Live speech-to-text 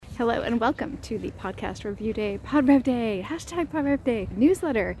Hello and welcome to the Podcast Review Day, PodRev Day, hashtag PodRev Day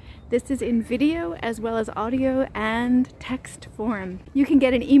newsletter. This is in video as well as audio and text form. You can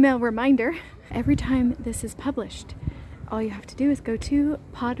get an email reminder every time this is published. All you have to do is go to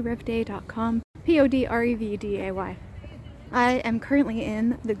podrevday.com, Podrevday. I am currently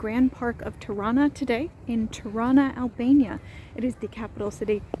in the Grand Park of Tirana today, in Tirana, Albania. It is the capital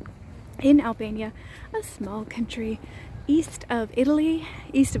city in Albania, a small country east of Italy,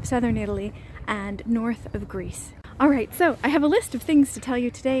 east of southern Italy, and north of Greece. Alright, so I have a list of things to tell you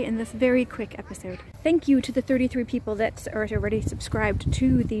today in this very quick episode. Thank you to the 33 people that are already subscribed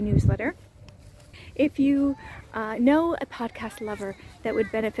to the newsletter. If you know a podcast lover that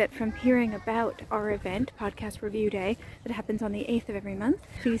would benefit from hearing about our event, Podcast Review Day, that happens on the 8th of every month,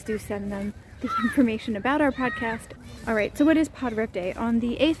 please do send them the information about our podcast. Alright, so what is PodRev Day? On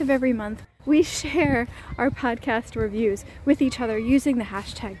the 8th of every month, we share our podcast reviews with each other using the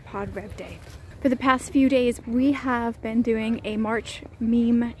hashtag PodRevDay. For the past few days, we have been doing a March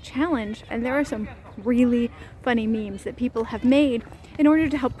meme challenge, and there are some really funny memes that people have made in order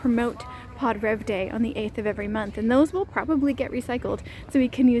to help promote PodRev Day on the 8th of every month, and those will probably get recycled so we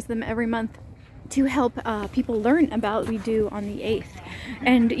can use them every month to help people learn about what we do on the 8th.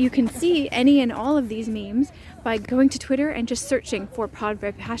 And you can see any and all of these memes by going to Twitter and just searching for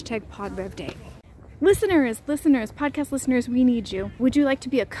hashtag PodRevDay. Listeners, podcast listeners, we need you. Would you like to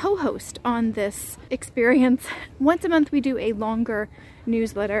be a co-host on this experience? Once a month we do a longer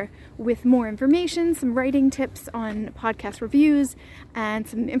newsletter with more information, some writing tips on podcast reviews, and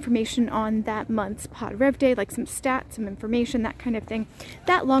some information on that month's PodRev Day, like some stats, some information, that kind of thing.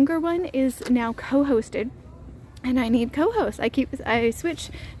 That longer one is now co-hosted, and I need co-hosts. I switch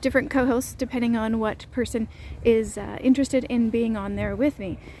different co-hosts depending on what person is interested in being on there with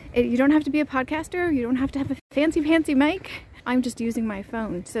me. You don't have to be a podcaster. You don't have to have a fancy mic. I'm just using my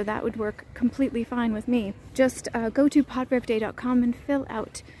phone, so that would work completely fine with me. Just go to podrevday.com and fill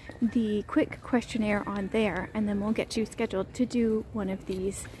out the quick questionnaire on there, and then we'll get you scheduled to do one of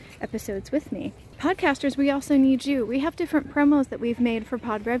these episodes with me. Podcasters, we also need you. We have different promos that we've made for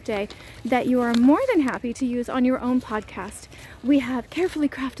PodRev Day that you are more than happy to use on your own podcast. We have carefully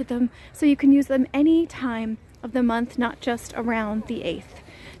crafted them so you can use them any time of the month, not just around the 8th.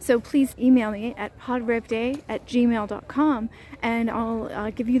 So please email me at podrevday@gmail.com, and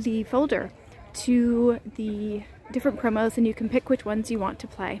I'll give you the folder to the different promos, and you can pick which ones you want to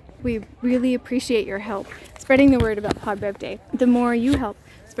play. We really appreciate your help spreading the word about PodRev Day. The more you help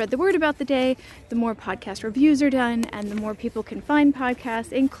spread the word about the day, the more podcast reviews are done, and the more people can find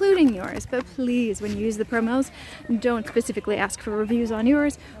podcasts, including yours. But please, when you use the promos, don't specifically ask for reviews on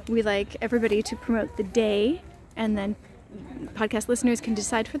yours. We like everybody to promote the day, and then podcast listeners can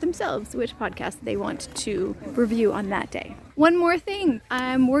decide for themselves which podcast they want to review on that day. One more thing,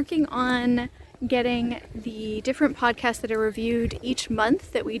 I'm working on getting the different podcasts that are reviewed each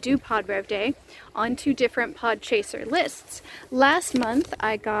month that we do PodRev Day onto different Podchaser lists. Last month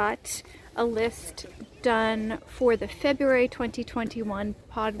I got a list done for the February 2021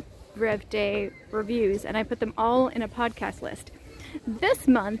 PodRev Day reviews, and I put them all in a podcast list. This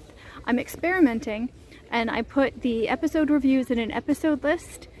month I'm experimenting, and I put the episode reviews in an episode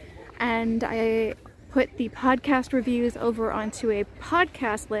list, and I put the podcast reviews over onto a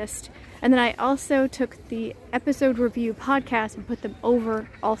podcast list, and then I also took the episode review podcast and put them over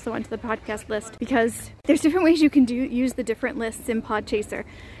also onto the podcast list, because there's different ways you can use the different lists in Podchaser,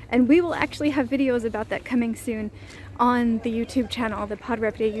 and we will actually have videos about that coming soon on the YouTube channel, the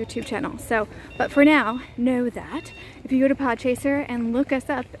PodRev Day YouTube channel. So, but for now, know that if you go to Podchaser and look us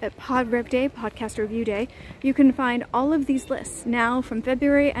up at PodRev Day, Podcast Review Day, you can find all of these lists now from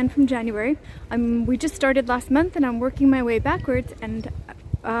February and from January. We just started last month, and I'm working my way backwards, and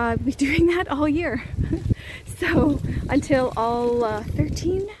I'll be doing that all year. So until all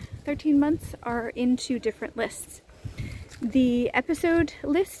 13 months are into different lists. The episode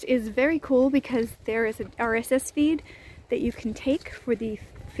list is very cool because there is an RSS feed that you can take for the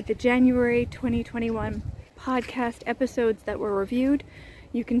January 2021 podcast episodes that were reviewed.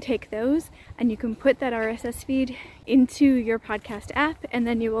 You can take those and you can put that RSS feed into your podcast app, and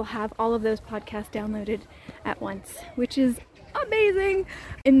then you will have all of those podcasts downloaded at once, which is amazing.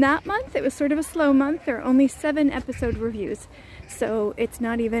 In that month, it was sort of a slow month. There are only 7 episode reviews, so it's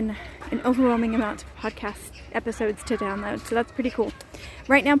not even an overwhelming amount of podcast episodes to download, so that's pretty cool.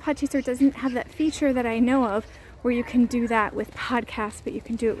 Right now, Podchaser doesn't have that feature that I know of where you can do that with podcasts, but you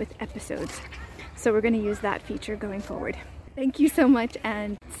can do it with episodes. So we're going to use that feature going forward. Thank you so much,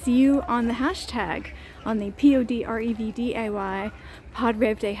 and see you on the hashtag, on the PodRevday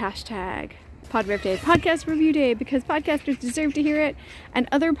PodRev Day hashtag. Pod Rev Day, podcast review day, because podcasters deserve to hear it, and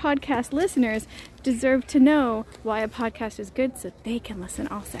other podcast listeners deserve to know why a podcast is good so they can listen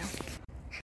also.